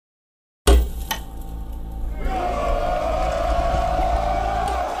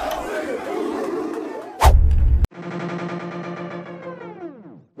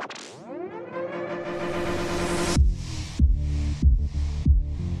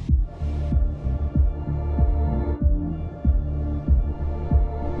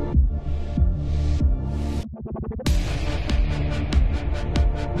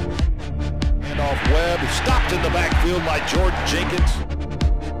Stopped in the backfield by Jordan Jenkins.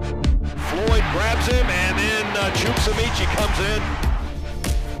 Floyd grabs him, and then Chukwuemeka comes in.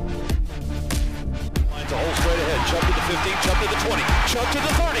 Finds a hole straight ahead. Jump to the 15, jump to the 20, jump to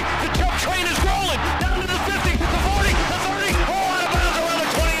the 30. The jump train is rolling. Down to the 50, the 40, the 30. Oh, out of bounds around the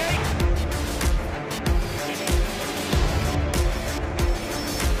 28.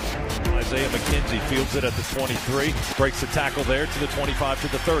 Isaiah McKenzie fields it at the 23. Breaks the tackle there to the 25 to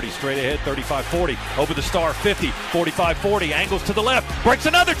the 30. Straight ahead, 35-40. Over the star, 50, 45-40. Angles to the left. Breaks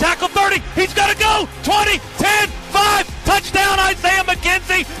another tackle, 30. He's got to go. 20, 10, 5. Touchdown, Isaiah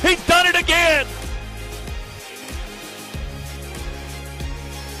McKenzie. He's done it again.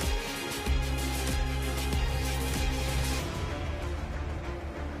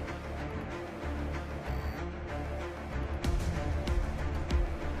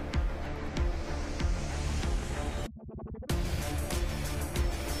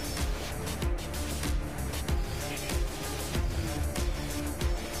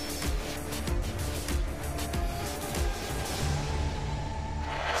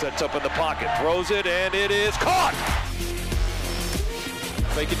 Sets up in the pocket, throws it, and it is caught.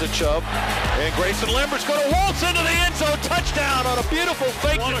 Fake it to Chubb, and Grayson Lembert's going to waltz into the end zone. Touchdown on a beautiful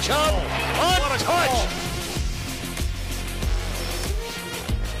fake to Chubb. Untouched.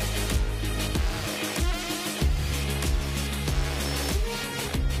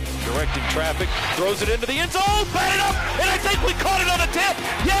 Directing traffic, throws it into the end zone, batted up, and I think we caught it on the tip.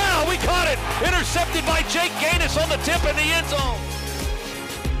 Yeah, we caught it. Intercepted by Jake Gaines on the tip in the end zone.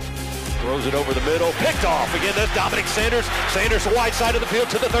 Throws it over the middle, picked off. Again, that's Dominic Sanders. Sanders, the wide side of the field,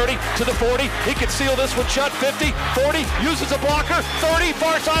 to the 30, to the 40. He can seal this one shut, 50, 40, uses a blocker, 30,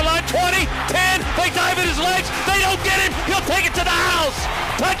 far sideline, 20, 10. They dive in his legs. They don't get him. He'll take it to the house.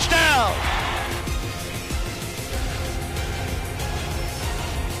 Touchdown.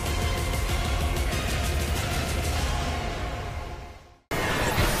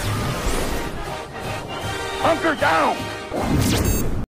 Hunker down!